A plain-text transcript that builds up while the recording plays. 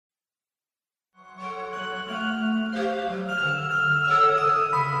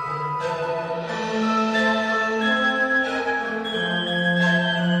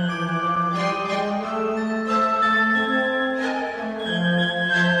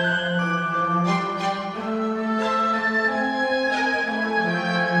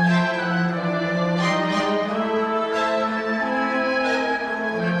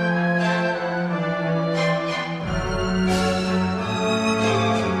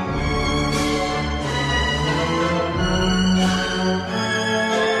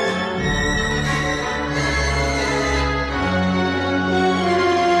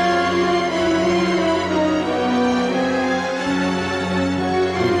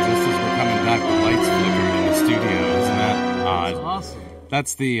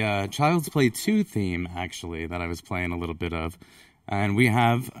That's the Child's Play 2 theme, actually, that I was playing a little bit of. And we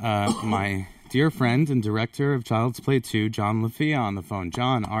have my dear friend and director of Child's Play 2, John Lafia, on the phone.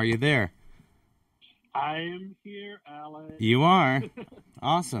 John, are you there? I am here, Alex. You are?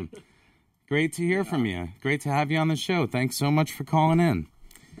 Awesome. Great to hear from you. Great to have you on the show. Thanks so much for calling in.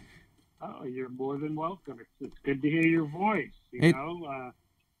 Oh, you're more than welcome. It's good to hear your voice, you know.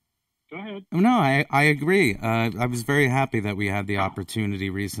 Go ahead. No, I agree. I was very happy that we had the opportunity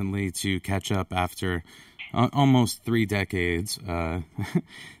recently to catch up after almost 3 decades. The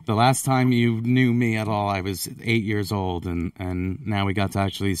last time you knew me at all, I was 8 years old, and now we got to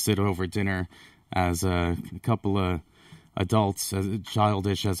actually sit over dinner as a couple of adults, as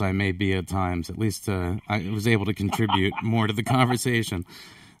childish as I may be at times. At least I was able to contribute more to the conversation.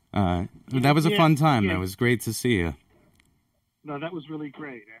 That was a fun time. That was great to see you. No, that was really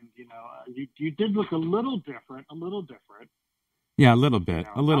great, and you did look a little different. Yeah, a little bit.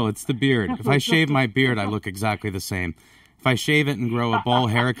 A little. It's the beard. If I shave my beard, I look exactly the same. If I shave it and grow a ball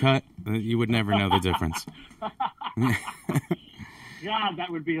haircut, you would never know the difference. God,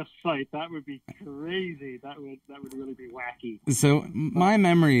 that would be a sight. That would be crazy. That would really be wacky. So my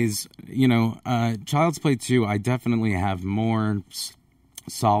memories, Child's Play 2, I definitely have more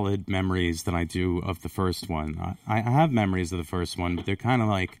solid memories than I do of the first one. I have memories of the first one, but they're kind of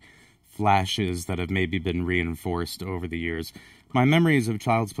like flashes that have maybe been reinforced over the years. My memories of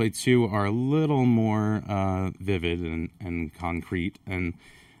Child's Play 2 are a little more vivid and concrete, and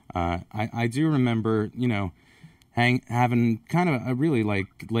I do remember, having kind of a really like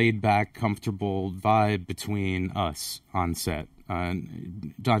laid-back, comfortable vibe between us on set.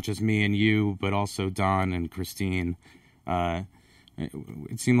 Not just me and you, but also Don and Christine.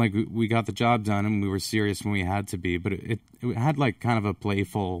 It seemed like we got the job done and we were serious when we had to be, but it had like kind of a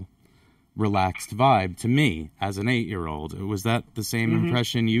playful, relaxed vibe to me as an 8-year-old. Was that the same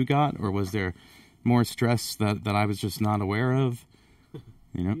impression you got, or was there more stress that I was just not aware of?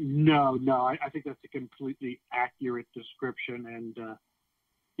 No, I think that's a completely accurate description, and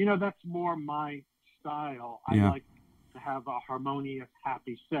that's more my style. I like to have a harmonious,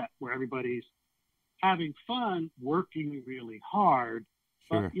 happy set where everybody's having fun, working really hard,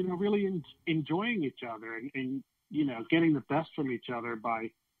 but really enjoying each other and getting the best from each other by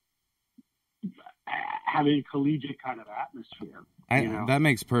having a collegiate kind of atmosphere. That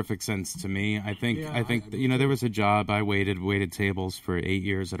makes perfect sense to me. I think there was a job I waited tables for 8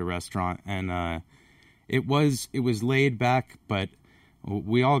 years at a restaurant, and it was laid back, but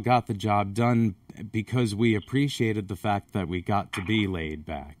we all got the job done because we appreciated the fact that we got to be laid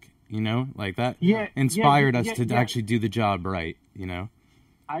back. Like that inspired us to actually do the job right.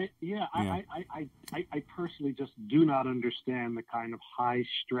 I personally just do not understand the kind of high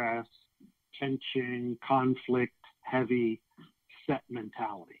stress, tension, conflict, heavy set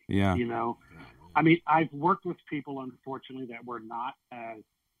mentality. Yeah. I mean, I've worked with people, unfortunately, that were not as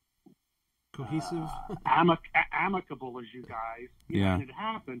cohesive, amicable as you guys. And it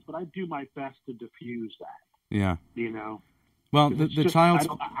happens, but I do my best to diffuse that. Yeah. Well,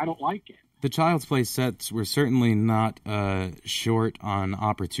 I don't like it. The Child's Play sets were certainly not short on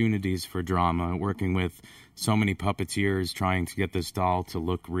opportunities for drama, working with so many puppeteers trying to get this doll to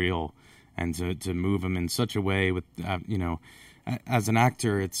look real and to move them in such a way with, as an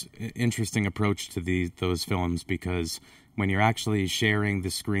actor, it's an interesting approach to those films, because when you're actually sharing the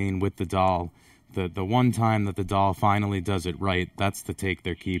screen with the doll, the one time that the doll finally does it right, that's the take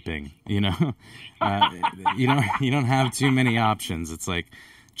they're keeping. You don't have too many options. It's like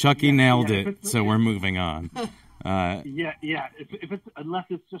Chucky nailed it, so we're moving on. If it's unless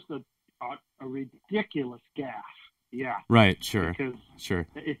it's just a ridiculous gaffe. Yeah. Right. Sure. Sure.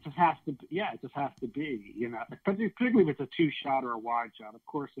 It just has to. It just has to be. Particularly if it's a 2-shot or a wide shot. Of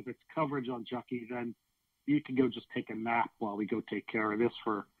course, if it's coverage on Chucky, then you can go just take a nap while we go take care of this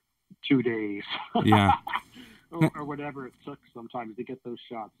for 2 days. Yeah. or whatever it took sometimes to get those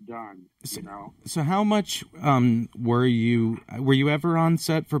shots done. So how much were you ever on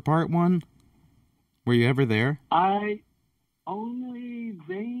set for part 1? Were you ever there?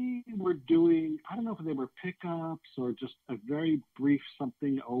 They were doing, I don't know if they were pickups or just a very brief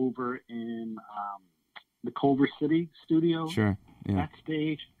something over in the Culver City studio. Sure. Yeah.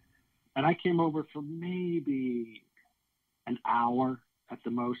 Backstage. And I came over for maybe an hour at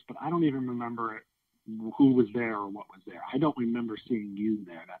the most, but I don't even remember who was there or what was there. I don't remember seeing you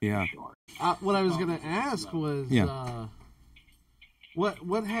there, that's for sure. What I was going to ask was, what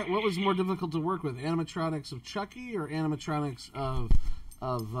was more difficult to work with, animatronics of Chucky or animatronics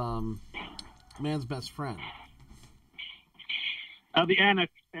of Man's Best Friend? The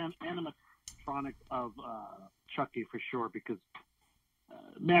animatronic of Chucky for sure, because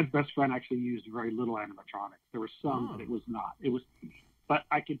Mad's Best Friend actually used very little animatronics. There were some, but it was not. But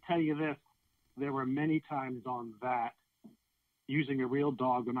I can tell you this: there were many times on that using a real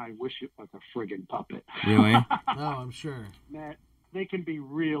dog, and I wish it was a friggin' puppet. Really? No, I'm sure. Matt, it can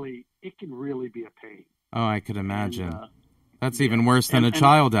really be a pain. Oh, I could imagine. And, that's even worse than a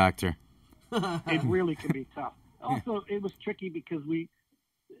child actor. It really can be tough. Also, it was tricky because they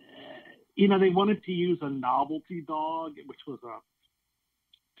wanted to use a novelty dog, which was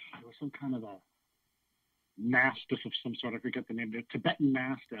some kind of a mastiff of some sort. I forget the name. The Tibetan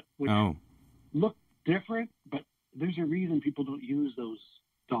mastiff, which looked different, but there's a reason people don't use those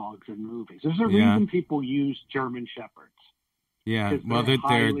dogs in movies. There's a reason people use German Shepherds. Yeah, well, they're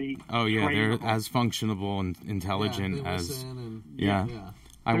as functionable and intelligent as.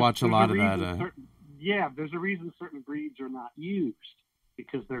 I watch a lot of that. There's a reason certain breeds are not used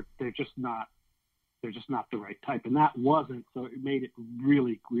because they're just not the right type, and that wasn't. So it made it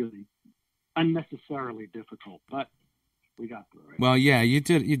really, really unnecessarily difficult. But we got through it. Well, yeah, you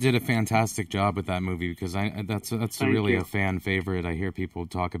did a fantastic job with that movie because that's really a fan favorite. I hear people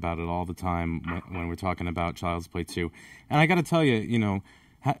talk about it all the time when we're talking about Child's Play 2. And I got to tell you,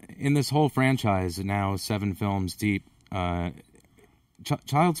 in this whole franchise, now 7 films deep,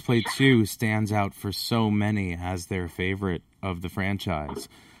 Child's Play 2 stands out for so many as their favorite of the franchise.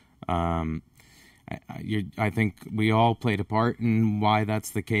 I think we all played a part in why that's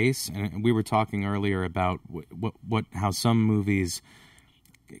the case, and we were talking earlier about how some movies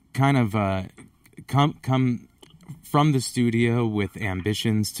kind of come from the studio with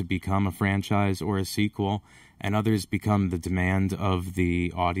ambitions to become a franchise or a sequel, and others become the demand of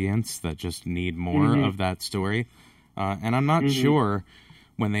the audience that just need more of that story. And I'm not sure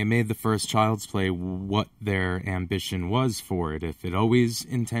when they made the first Child's Play what their ambition was for it, if it always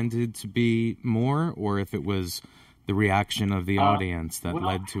intended to be more, or if it was the reaction of the audience that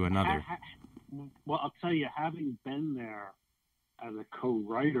led to another. Well, I'll tell you, having been there as a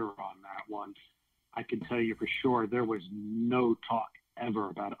co-writer on that one, I can tell you for sure there was no talk ever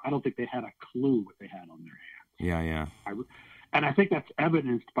about it. I don't think they had a clue what they had on their hands. Yeah. And I think that's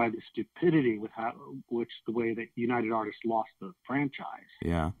evidenced by the stupidity with the way that United Artists lost the franchise.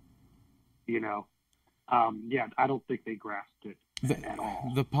 Yeah. I don't think they grasped it at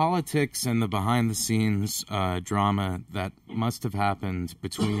all. The politics and the behind-the-scenes drama that must have happened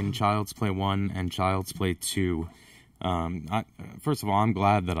between Child's Play 1 and Child's Play 2. First of all, I'm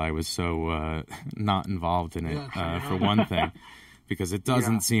glad that I was so not involved in it, for one thing. Because it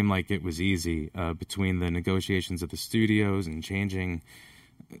doesn't seem like it was easy between the negotiations of the studios and changing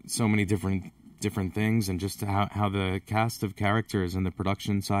so many different things, and just how the cast of characters and the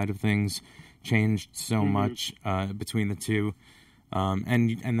production side of things changed so much between the two,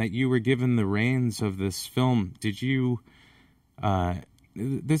 and that you were given the reins of this film. Did you?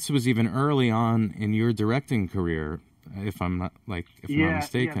 This was even early on in your directing career, if I'm not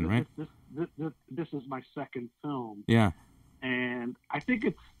mistaken, right? This is my second film. Yeah. And I think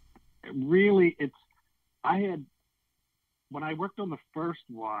when I worked on the first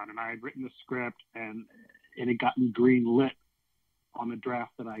one and I had written the script and it had gotten green lit on the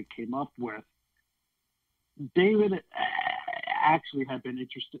draft that I came up with, David actually had been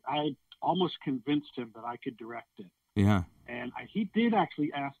interested. I had almost convinced him that I could direct it. Yeah. And he did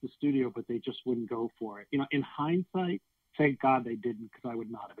actually ask the studio, but they just wouldn't go for it. In hindsight, thank God they didn't, because I would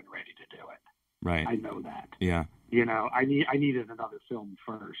not have been ready to do it. Right. I know that. Yeah. I needed another film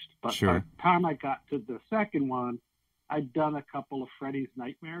first. But sure. by the time I got to the second one, I'd done a couple of Freddy's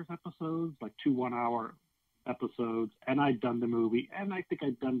Nightmares episodes, like 2 1-hour episodes, and I'd done the movie, and I think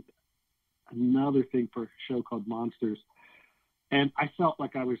I'd done another thing for a show called Monsters. And I felt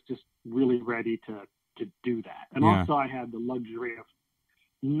like I was just really ready to do that. And also I had the luxury of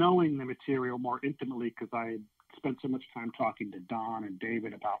knowing the material more intimately, because I had spent so much time talking to Don and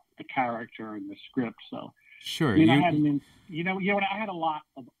David about the character and the script. So sure, I had a lot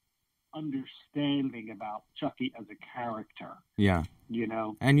of understanding about Chucky as a character. Yeah,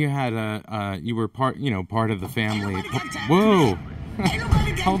 and you had you were part of the family. Whoa,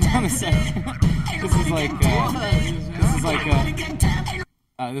 hold on a second. This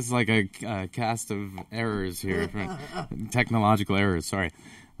is like a cast of errors here, technological errors. Sorry.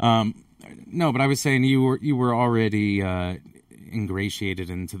 No, but I was saying you were already ingratiated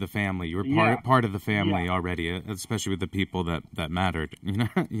into the family. You were part of the family already, especially with the people that mattered. Yeah.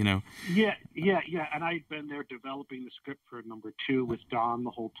 And I'd been there developing the script for number 2 with Don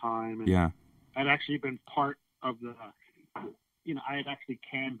the whole time. And I'd actually been part of the. I had actually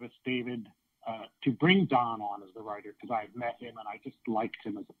canvassed David to bring Don on as the writer, because I had met him and I just liked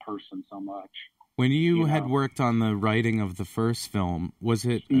him as a person so much. When you had know. worked on the writing of the first film, was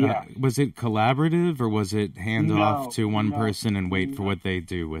it Yes. was it collaborative, or was it hand off No, to one no, person and wait for no. what they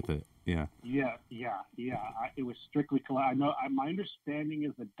do with it? Yeah, Yeah. It was strictly I know. My understanding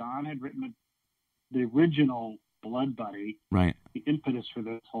is that Don had written the original Blood Buddy, right, the impetus for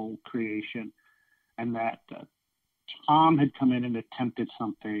this whole creation, and that Tom had come in and attempted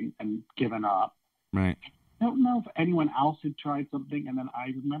something and given up. right. I don't know if anyone else had tried something, and then I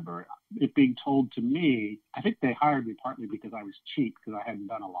remember it being told to me. I think they hired me partly because I was cheap because I hadn't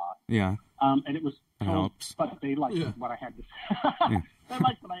done a lot. Yeah, And it was that told, helps. but they liked what I had to say. Yeah. They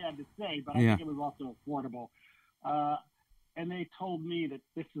liked what I had to say, but I Yeah. think it was also affordable. And they told me that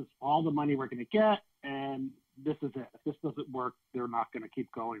this is all the money we're going to get, and this is it. If this doesn't work, they're not going to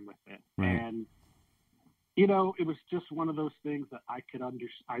keep going with it. Right. And you know, it was just one of those things that I could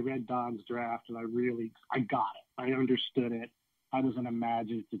I read Don's draft, and I got it. I understood it. I was an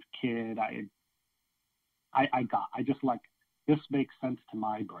imaginative kid. I just like, this makes sense to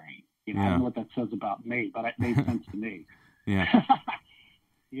my brain. You know, I don't know what that says about me, but it made sense to me. Yeah.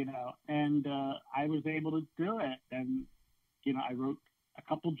 You know, and I was able to do it. And, you know, I wrote a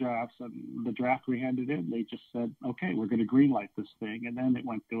couple drafts, and the draft we handed in, they just said, okay, we're going to greenlight this thing. And then it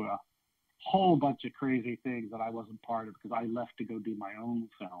went through a whole bunch of crazy things that I wasn't part of because I left to go do my own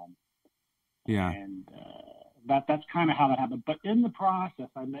film. Yeah. And that's kind of how that happened. But in the process,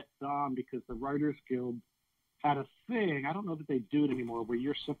 I met Don because the Writers Guild had a thing. I don't know that they do it anymore, where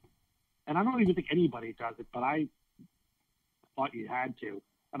and I don't even think anybody does it, but I thought you had to,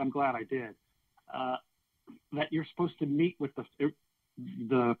 and I'm glad I did. That you're supposed to meet with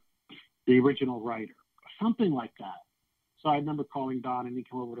the original writer, something like that. So I remember calling Don, and he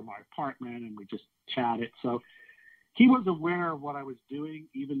came over to my apartment, and we just chatted. So he was aware of what I was doing,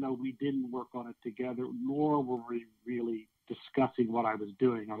 even though we didn't work on it together, nor were we really discussing what I was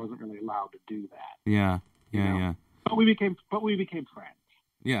doing. I wasn't really allowed to do that. Yeah. But we became friends.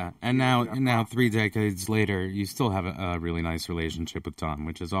 Yeah, and now 3 decades later, you still have a really nice relationship with Tom,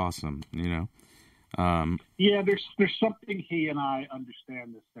 which is awesome. You know. Yeah, there's something he and I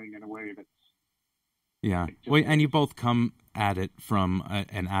understand this thing in a way that's. Yeah, well, and you both come at it from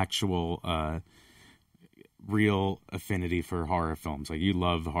an actual, real affinity for horror films. Like, you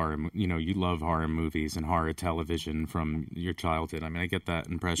love horror, you love horror movies and horror television from your childhood. I mean, I get that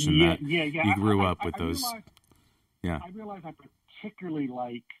impression that you grew up with those. I realize I particularly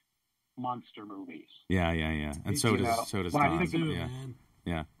like monster movies. Yeah, and so does Don.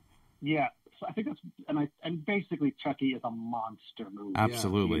 Yeah. So I think that's and basically Chucky is a monster movie.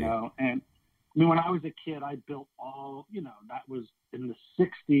 Absolutely. You know, and I mean, when I was a kid, I built all, that was in the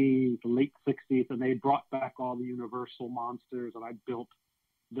 60s, the late 60s, and they brought back all the Universal monsters, and I built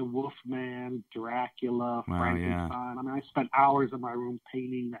the Wolfman, Dracula, Frankenstein. I mean, I spent hours in my room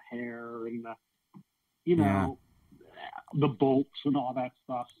painting the hair and the bolts and all that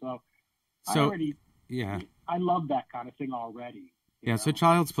stuff. So I love that kind of thing already. Yeah, so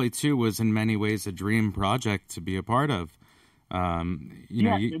Child's Play 2 was in many ways a dream project to be a part of.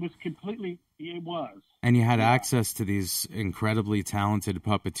 It was completely. It was. And you had access to these incredibly talented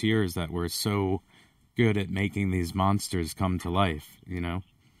puppeteers that were so good at making these monsters come to life,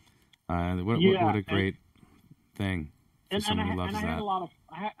 What a great thing for someone who loves that.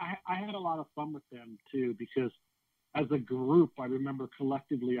 I had a lot of fun with them, too, because as a group, I remember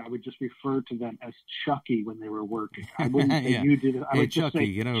collectively I would just refer to them as Chucky when they were working. I wouldn't say you did it. I would just Chucky,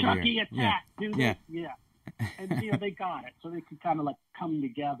 say, get over Chucky here. attack, do this. Yeah. And, they got it. So they could kind of, come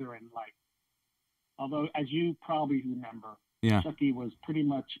together and, although, as you probably remember, Chucky was pretty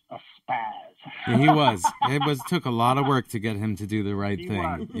much a spaz. Yeah, he was. It took a lot of work to get him to do the right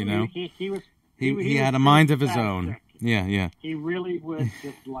thing, He had a mind of his own. Yeah. He really would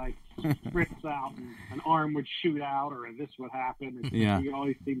just, spritz out, and an arm would shoot out, or this would happen. And he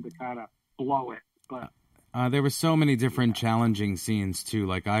always seemed to kind of blow it. But there were so many different challenging scenes, too.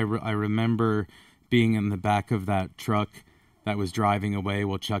 Like, I remember being in the back of that truck that was driving away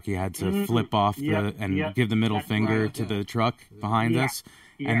while Chucky had to flip off give the middle finger to the truck behind us.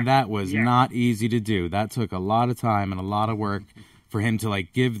 And that was not easy to do. That took a lot of time and a lot of work for him to,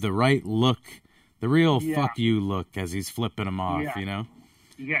 give the right look, the real fuck you look as he's flipping him off,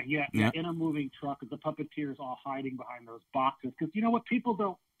 Yeah. In a moving truck, the puppeteers all hiding behind those boxes. Because you know what people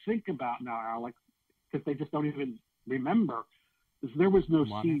don't think about now, Alex, because they just don't even remember, is there was no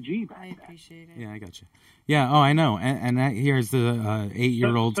CG back then. I appreciate it. Yeah, I got you. Yeah, I know. And here's the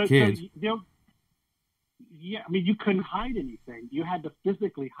 8-year-old kid. I mean, you couldn't hide anything. You had to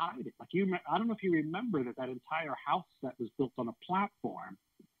physically hide it. I don't know if you remember that entire house set was built on a platform,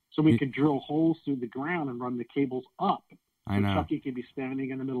 so we could drill holes through the ground and run the cables up. I know. Chucky can be standing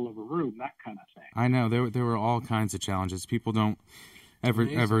in the middle of a room, that kind of thing. I know. There were all kinds of challenges. People don't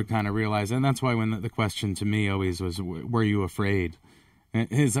ever kind of realize, and that's why when the question to me always was, "Were you afraid?"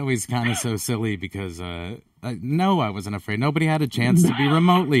 It's always kind of so silly because no, I wasn't afraid. Nobody had a chance to be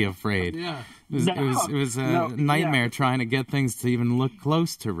remotely afraid. Yeah, it was a nightmare trying to get things to even look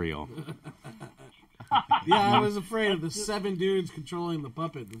close to real. Yeah, I was afraid of the 7 dudes controlling the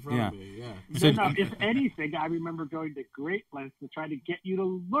puppet in front of me. Yeah. So, no, if anything, I remember going to great lengths to try to get you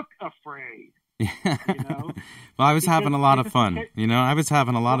to look afraid. Yeah. You know? Well, I was having a lot of fun. I was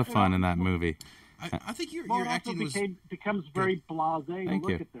having a lot of fun in that movie. I think your Well, acting becomes very blasé to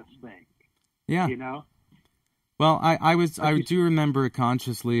look at this thing. Yeah. You know? Well, I do remember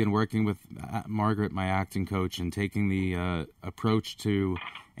consciously and working with Margaret, my acting coach, and taking the approach to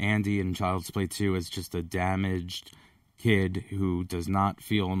Andy in Child's Play 2 as just a damaged kid who does not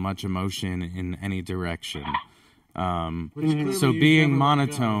feel much emotion in any direction. So being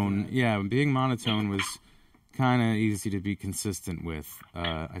monotone, being monotone was kind of easy to be consistent with.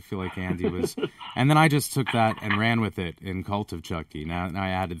 I feel like Andy was, and then I just took that and ran with it in Cult of Chucky. Now I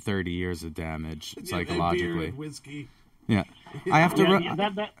added 30 years of damage psychologically. Beer and whiskey. Yeah, I have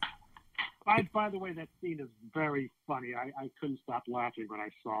to. By the way, that scene is very funny. I couldn't stop laughing when I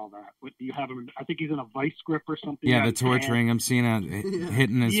saw that. What do you have him? I think he's in a vice grip or something. Yeah, the torturing him, seeing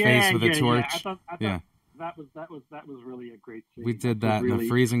hitting his face with a torch. I thought that was really a great scene. We did that in the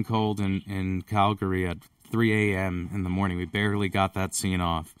freezing cold in Calgary at 3 a.m. in the morning. We barely got that scene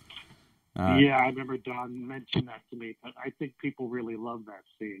off. I remember Don mentioned that to me. But I think people really love that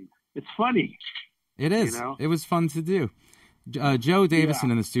scene. It's funny. It is. It was fun to do. Joe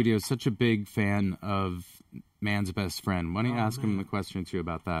Davison in the studio is such a big fan of Man's Best Friend. Why don't you ask him the question too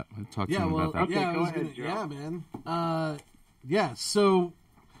about that? Talk to him about that. Okay, go ahead, Joe. Yeah, man. So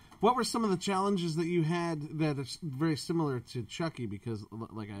what were some of the challenges that you had that are very similar to Chucky? Because,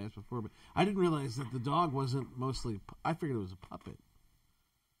 like I asked before, but I didn't realize that the dog wasn't mostly. I figured it was a puppet.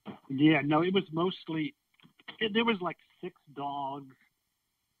 Yeah, no, it was mostly. There was like 6 dogs,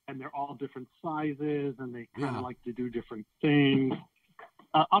 and they're all different sizes, and they kind of like to do different things.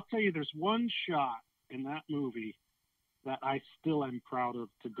 I'll tell you, there's one shot in that movie that I still am proud of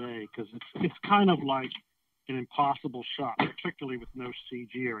today because it's kind of like an impossible shot, particularly with no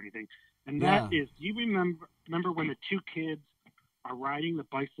CG or anything. And that is, do you remember when the 2 kids are riding the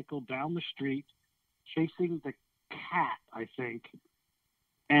bicycle down the street, chasing the cat, I think,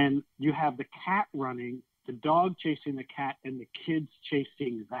 and you have the cat running, the dog chasing the cat, and the kids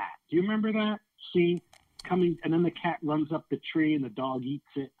chasing that. Do you remember that scene? Coming, and then the cat runs up the tree, and the dog eats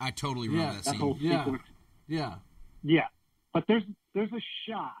it. I totally remember that scene. Whole sequence. Yeah. But there's a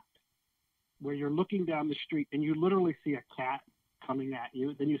shot where you're looking down the street, and you literally see a cat coming at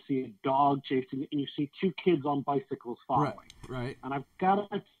you. Then you see a dog chasing it, and you see 2 kids on bicycles following. Right. And I've got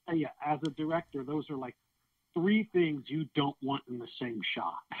to tell you, as a director, those are like 3 things you don't want in the same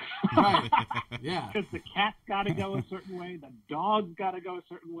shot. Right. Yeah. Because the cat's got to go a certain way, the dog's got to go a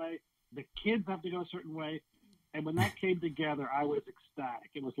certain way, the kids have to go a certain way. And when that came together, I was ecstatic.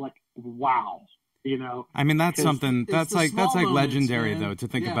 It was like, wow. I mean, that's something that's like legendary, man. Though, to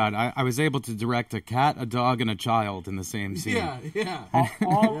think about. I was able to direct a cat, a dog, and a child in the same scene. Yeah.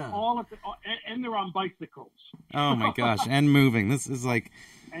 All and they're on bicycles. Oh my gosh, and moving. This is like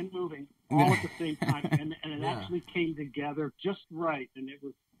and moving all at the same time, and it actually came together just right, and it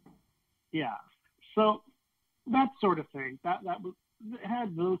was So that sort of thing that was it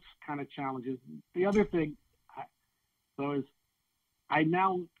had those kind of challenges. The other thing, is I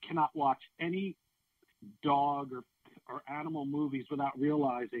now cannot watch any dog or animal movies without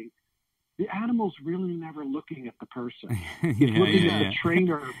realizing the animal's really never looking at the person. He's looking at the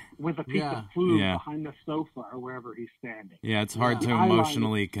trainer with a piece of food behind the sofa or wherever he's standing. Yeah, it's hard to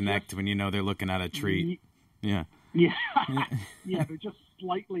emotionally connect when they're looking at a treat. Yeah, they're just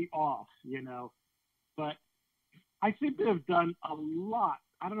slightly off, But I think they've done a lot.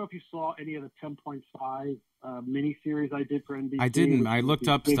 I don't know if you saw any of the 10.5 miniseries I did for NBC. I didn't. I looked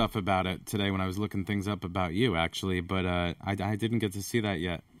up stuff about it today when I was looking things up about you, actually, but I didn't get to see that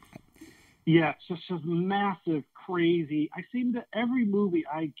yet. Yeah, it's just massive, crazy. Every movie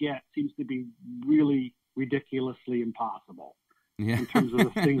I get seems to be really ridiculously impossible. Yeah. In terms of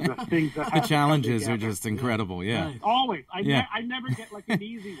the things that the challenges are just incredible. Yeah. Right. Always. I never get like an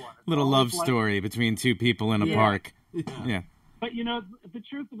easy one. Little love story between 2 people in a park. Yeah. But the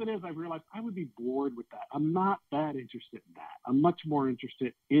truth of it is, I've realized I would be bored with that. I'm not that interested in that. I'm much more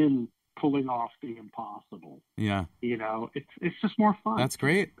interested in pulling off the impossible. Yeah. It's just more fun. That's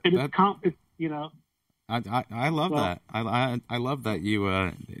great. And I love that. I love that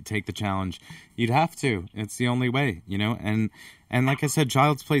you take the challenge. You'd have to. It's the only way, you know. And like I said,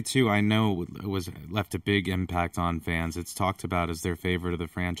 Child's Play 2, I know was left a big impact on fans. It's talked about as their favorite of the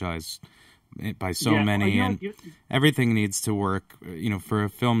franchise by so many, and everything needs to work, you know, for a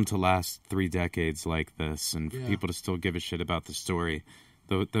film to last 3 decades like this, and for people to still give a shit about the story.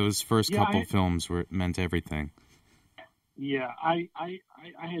 Those first couple films meant everything. Yeah, I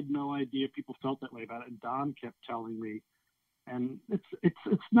had no idea people felt that way about it, and Don kept telling me, and it's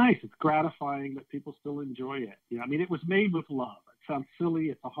nice, it's gratifying that people still enjoy it. You know, I mean, it was made with love. It sounds silly,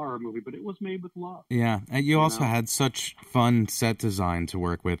 it's a horror movie, but it was made with love. Yeah, and you also had such fun set design to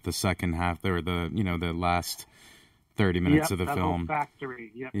work with the second half, or the last 30 minutes of the film.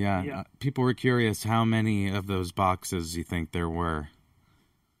 Factory. People were curious how many of those boxes you think there were,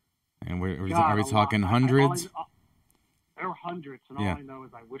 and are we talking hundreds? There were hundreds, and all I know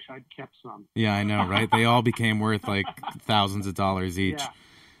is I wish I'd kept some. Yeah, I know, right? They all became worth like thousands of dollars each.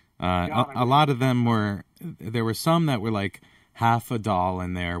 A lot of them there were some that were like half a doll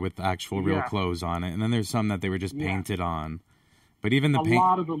in there with actual real clothes on it, and then there's some that they were just painted on. But even a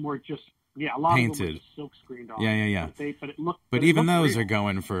lot of them were just painted. Of them were just silk screened on. Yeah. But even those real. are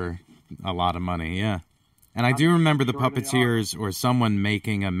going for a lot of money. Yeah, and I do remember the puppeteers or someone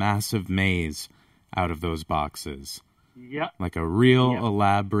making a massive maze out of those boxes. Yep. Like a real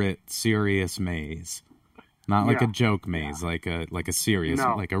elaborate, serious maze. Not like a joke maze, like a serious,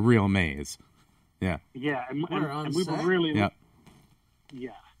 like a real maze. Yeah. Yeah, and we were really... Yeah.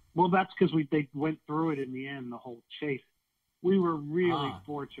 Yeah. Well, that's because they went through it in the end, the whole chase. We were really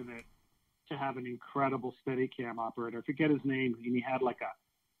fortunate to have an incredible Steadicam operator. I forget his name, and he had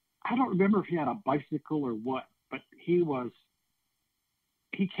I don't remember if he had a bicycle or what, but he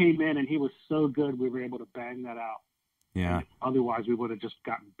came in and he was so good we were able to bang that out. Yeah. And otherwise, we would have just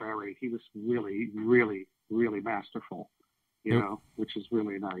gotten buried. He was really, really, really masterful, you know, which is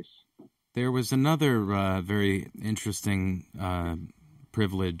really nice. There was another very interesting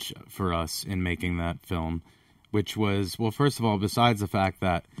privilege for us in making that film, which was, well, first of all, besides the fact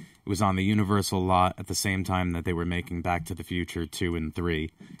that it was on the Universal lot at the same time that they were making Back to the Future 2 and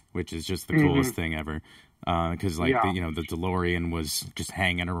 3, which is just the coolest thing ever. Because the DeLorean was just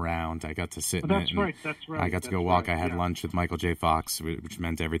hanging around. I got to sit in it. That's right. I got to go walk. I had lunch with Michael J. Fox, which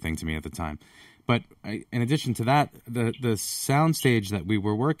meant everything to me at the time. But in addition to that, the soundstage that we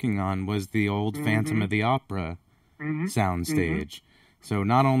were working on was the old Phantom of the Opera soundstage. So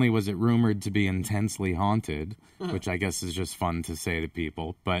not only was it rumored to be intensely haunted, which I guess is just fun to say to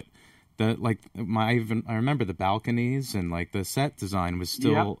people, but I remember the balconies and like the set design was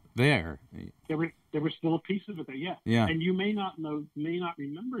still there. There was still a piece of it there, yeah. And you may not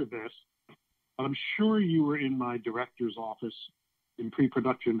remember this, but I'm sure you were in my director's office in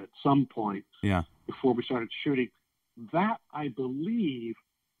pre-production at some point. Yeah. Before we started shooting. That, I believe,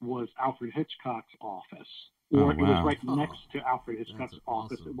 was Alfred Hitchcock's office. Or it was right next to Alfred Hitchcock's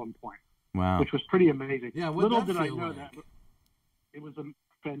office at one point. Wow. Which was pretty amazing. Yeah, little did I know that it was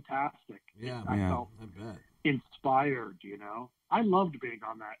fantastic. Yeah, I felt inspired, you know. I loved being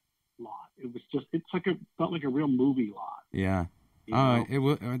on that lot. It was just, felt like a real movie lot. Yeah.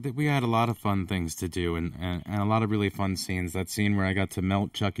 We had a lot of fun things to do and a lot of really fun scenes. That scene where I got to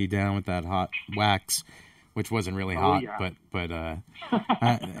melt Chucky down with that hot wax, which wasn't really hot, but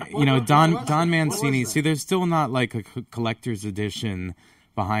Don Mancini. See, there's still not like a collector's edition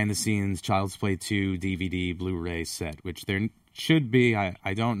behind the scenes Child's Play 2 DVD Blu-ray set, which there should be.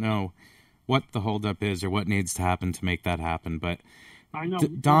 I don't know what the holdup is or what needs to happen to make that happen, but I know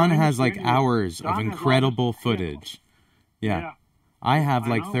Don has like hours of incredible footage. Yeah. I have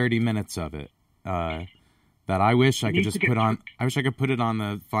like 30 minutes of it that I wish I could just put on. I wish I could put it on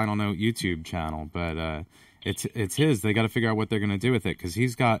the Final Note YouTube channel, but it's his. They got to figure out what they're going to do with it because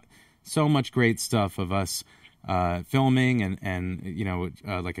he's got so much great stuff of us filming and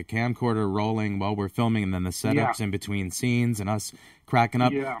like a camcorder rolling while we're filming, and then the setups in between scenes and us cracking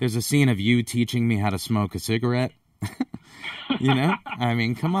up. Yeah. There's a scene of you teaching me how to smoke a cigarette. You know, I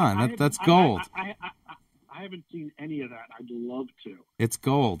mean, come on, that's gold. I haven't seen any of that. I'd love to. It's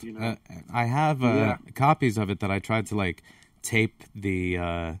gold. You know? I have copies of it that I tried to like tape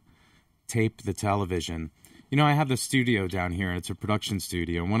the television. You know, I have the studio down here, and it's a production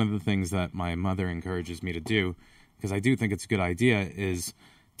studio. And one of the things that my mother encourages me to do, because I do think it's a good idea, is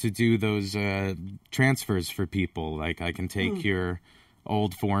to do those transfers for people. Like I can take your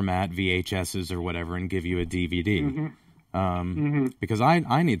old format VHSs or whatever and give you a DVD. Because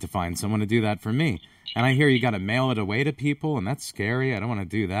I need to find someone to do that for me. And I hear you got to mail it away to people, and that's scary. I don't want to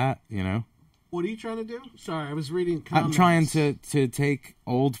do that, you know. What are you trying to do? Sorry, I was reading comments. I'm trying to take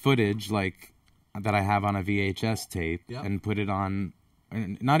old footage, like that I have on a VHS tape and put it on,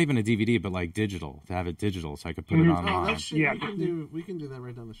 not even a DVD, but like digital, to have it digital, so I could put it online. Oh, that shit, we can do that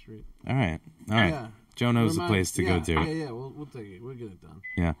right down the street. All right. Yeah. Joe knows the place to go do. Yeah, we'll take it. We'll get it done.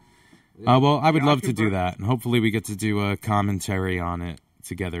 Yeah. Well, I would love to do that, and hopefully we get to do a commentary on it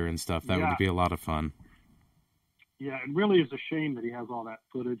together and stuff. That would be a lot of fun. Yeah, it really is a shame that he has all that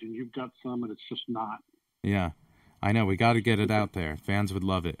footage and you've got some and it's just not. Yeah, I know. We got to get it out there. Fans would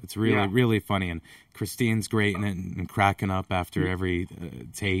love it. It's really, really funny, and Christine's great in it and cracking up after every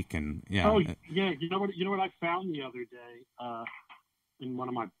take. And Oh yeah, you know what I found the other day in one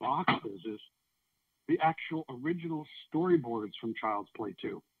of my boxes is the actual original storyboards from Child's Play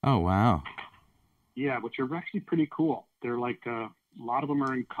 2. Oh wow. Yeah, which are actually pretty cool. They're like a lot of them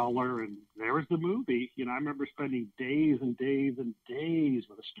are in color, and there was the movie. You know, I remember spending days and days and days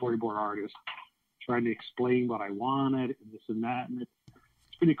with a storyboard artist trying to explain what I wanted and this and that, and it's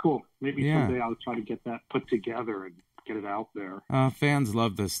pretty cool. Maybe someday I'll try to get that put together and get it out there. Fans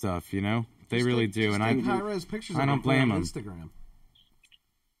love this stuff, you know? They really do, and I don't blame them. Instagram.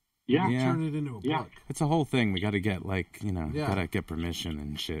 Yeah. Turn it into a book. It's a whole thing. We got to get gotta get permission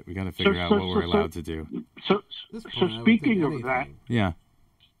and shit. We got to figure out what we're allowed to do. So speaking of that,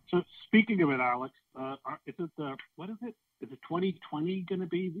 So speaking of it, Alex, is it what is it? Is it 2020 going to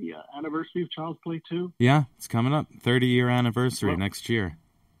be the anniversary of Child's Play 2? Yeah, it's coming up. 30-year anniversary next year.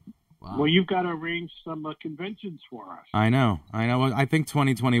 Wow. Well, you've got to arrange some conventions for us. I know. I think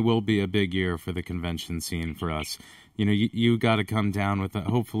 2020 will be a big year for the convention scene for us. You know, you got to come down with it.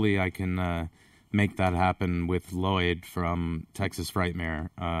 Hopefully I can make that happen with Lloyd from Texas Frightmare,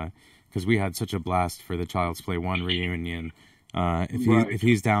 because we had such a blast for the Child's Play 1 reunion. If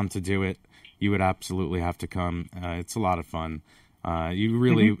he's down to do it, you would absolutely have to come. It's a lot of fun. You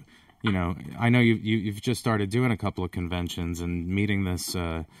really, you know, I know you've just started doing a couple of conventions and meeting this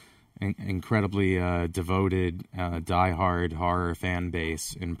incredibly devoted, diehard horror fan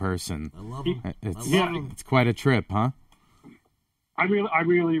base in person. I love them. It's quite a trip, huh? I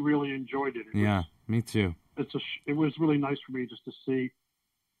really enjoyed it. Me too. It was really nice for me just to see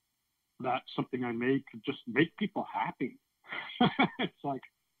that something I made could just make people happy. It's like,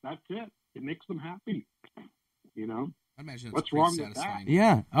 that's it. It makes them happy. You know? I imagine what's wrong with that?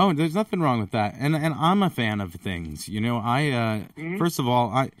 Yeah. Oh, there's nothing wrong with that. And I'm a fan of things. You know, first of all,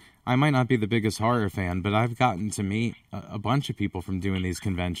 I might not be the biggest horror fan, but I've gotten to meet a bunch of people from doing these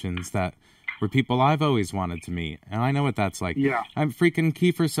conventions that were people I've always wanted to meet. And I know what that's like. Yeah. I'm freaking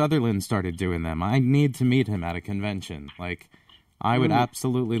Kiefer Sutherland started doing them. I need to meet him at a convention. Like, I would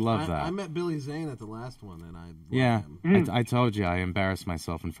absolutely love that. I met Billy Zane at the last one, and I told you I embarrassed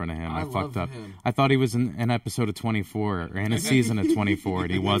myself in front of him. I fucked up. Him. I thought he was in an episode of 24 or in a season of 24,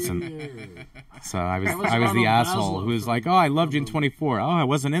 and he wasn't. So I was the asshole who was like, "Oh, I loved you in 24. Oh, I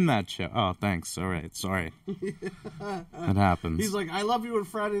wasn't in that show. Oh, thanks. All right, sorry." It happens. He's like, "I love you on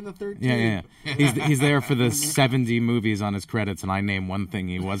Friday the 13th." Yeah. He's there for the 70 movies on his credits, and I name one thing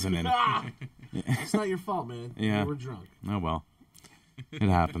he wasn't in. It's not your fault, man. Yeah, you were drunk. Oh well. It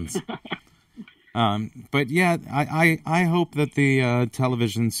happens. But yeah, I hope that the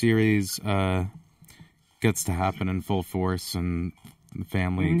television series gets to happen in full force and the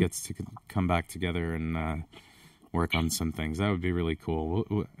family gets to come back together and work on some things. That would be really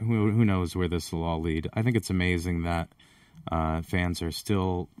cool. Who knows where this will all lead? I think it's amazing that fans are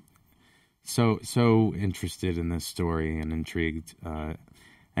still so interested in this story and intrigued.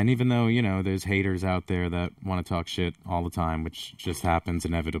 And even though, you know, there's haters out there that want to talk shit all the time, which just happens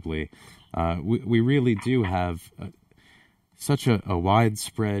inevitably, we really do have such a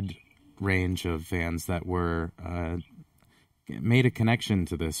widespread range of fans that were made a connection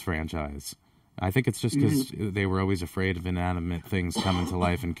to this franchise. I think it's just because they were always afraid of inanimate things coming to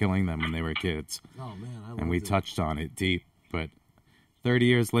life and killing them when they were kids. Oh, man, and we touched on it deep, but 30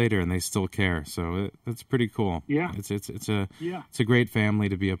 years later, and they still care. So that's pretty cool. Yeah, it's a great family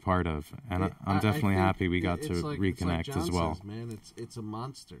to be a part of, and I'm definitely happy we got to reconnect John as well. Says, man, it's a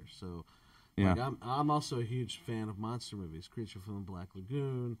monster. So yeah, like, I'm also a huge fan of monster movies. Creature from the Black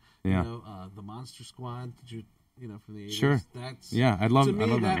Lagoon. Yeah, you know, the Monster Squad. Did you know from the 80s? Sure. That's I love. To me, I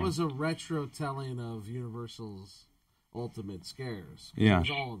love that was a retro telling of Universal's ultimate scares. Yeah, it was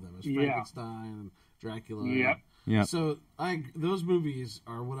all of them. It was Frankenstein and Dracula. Yeah. Yeah. So those movies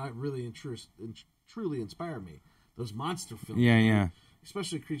are what I really truly inspire me. Those monster films. Yeah.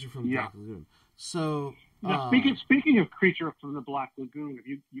 Especially Creature from the Black Lagoon. So now, speaking of Creature from the Black Lagoon, have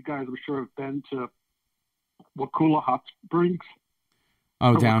you guys I'm sure have been to Wakula Hot Springs?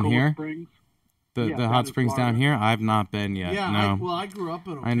 Oh, down here? Springs? The hot springs down here, I've not been yet. Yeah, no. I grew up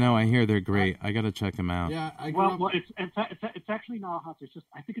in them. I know. I hear they're great. I got to check them out. Yeah, I grew up. Well, it's actually not hot. It's just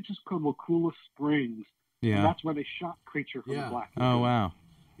I think it's just called Wakula Springs. Yeah. And that's where they shot Creature from the Black Lagoon. Oh wow.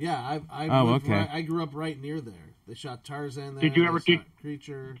 Yeah, I grew up right near there. They shot Tarzan there. Did you ever shot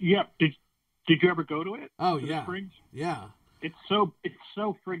Creature? Yeah. Did you ever go to it? Oh to yeah. The Springs? Yeah. It's so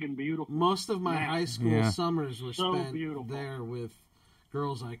friggin' beautiful. Most of my high school summers were so spent beautiful. there with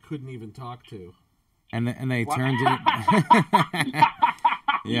girls I couldn't even talk to. And they turned it.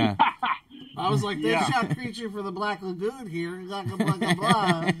 Yeah. I was like, they shot Creature for the Black Lagoon here, blah, blah, blah, blah,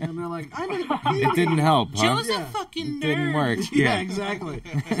 blah. And they're like, I'm in bikini. It didn't help, huh? Joe's a fucking nerd. It didn't work. Yeah, exactly.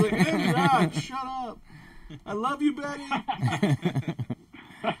 It's like, hey, Rod, shut up. I love you, Betty.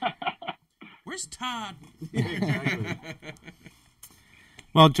 Where's Todd? Yeah, exactly.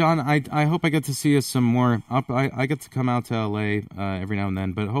 Well, John, I hope I get to see you some more. I get to come out to LA every now and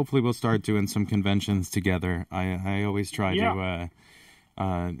then, but hopefully we'll start doing some conventions together. I always try to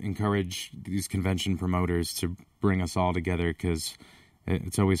encourage these convention promoters to bring us all together because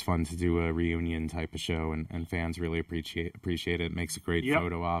it's always fun to do a reunion type of show, and fans really appreciate it. It makes a great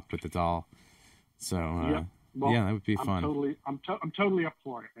photo op with the doll. So well, that would be fun. I'm totally up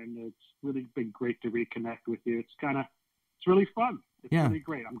for it, and it's really been great to reconnect with you. It's really fun. It's really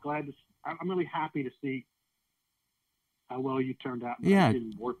great. I'm really happy to see how well you turned out. I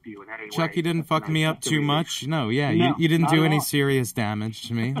didn't warp you in any way. Chucky didn't fuck me up too much. No, you didn't do any serious damage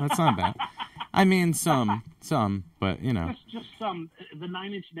to me. That's not bad. I mean, some, but you know. Just some. The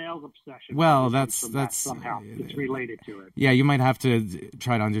Nine Inch Nails obsession. Well, that's somehow it's related to it. Yeah, you might have to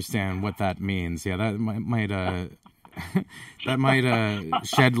try to understand what that means. Yeah, that might that might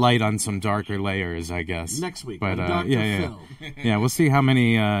shed light on some darker layers, I guess. Next week, but Phil. Yeah, we'll see how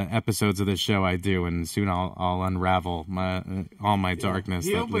many episodes of this show I do, and soon I'll unravel all my darkness.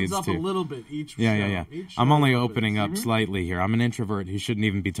 He that opens leads up to a little bit each show. Yeah. I'm only opening up slightly here. I'm an introvert who shouldn't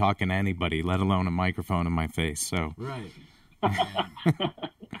even be talking to anybody, let alone a microphone in my face. So right,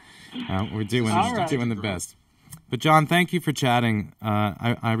 we're doing the best. But John, thank you for chatting.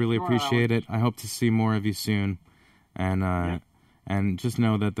 I really appreciate it. I hope to see more of you soon. And just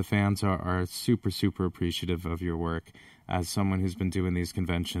know that the fans are super, super appreciative of your work. As someone who's been doing these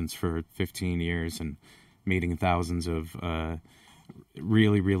conventions for 15 years and meeting thousands of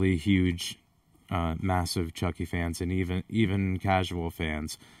really, really huge, massive Chucky fans, and even casual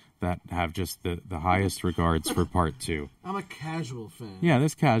fans that have just the highest regards for Part 2. I'm a casual fan. Yeah,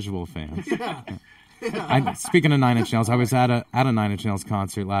 there's casual fans. Yeah. Speaking of Nine Inch Nails, I was at a Nine Inch Nails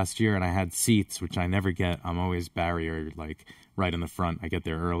concert last year, and I had seats, which I never get. I'm always barrier, like right in the front. I get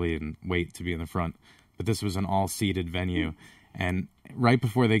there early and wait to be in the front. But this was an all-seated venue, and right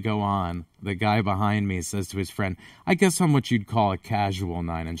before they go on, the guy behind me says to his friend, "I guess I'm what you'd call a casual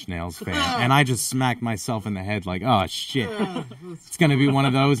Nine Inch Nails fan." And I just smacked myself in the head like, oh, shit. It's going to be one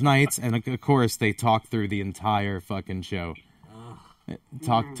of those nights. And, of course, they talk through the entire fucking show.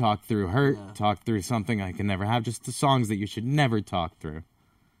 Talk through Hurt, talk through Something I Can Never Have, just the songs that you should never talk through.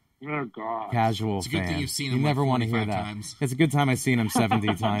 Oh, God. Casual It's a fan. good thing you've seen you him never like want to hear 45 that. times. It's a good time I've seen him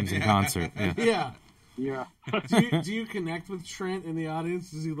 70 times in concert. Yeah. Yeah. Do you connect with Trent in the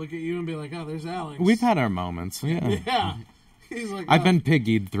audience? Does he look at you and be like, "Oh, there's Alex"? We've had our moments. Yeah. Yeah. He's like, I've been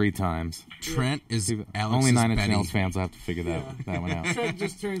piggied 3 times. Trent is Alex's Only Nine Inch Betty. Nails fans will have to figure that one out. Trent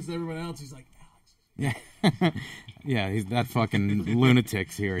just turns to everyone else. He's like, Alex. Yeah. Yeah, he's that fucking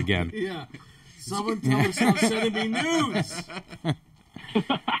lunatic's here again. Yeah. Someone tell me stop sending me news.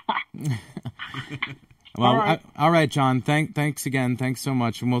 Well, all right, John. Thanks again. Thanks so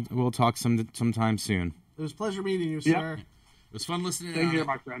much, and we'll talk sometime soon. It was a pleasure meeting you, Yep. sir. It was fun listening to Stay here, it.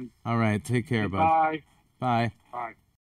 my friend. All right, take care, bud. Bye. Bye. Bye.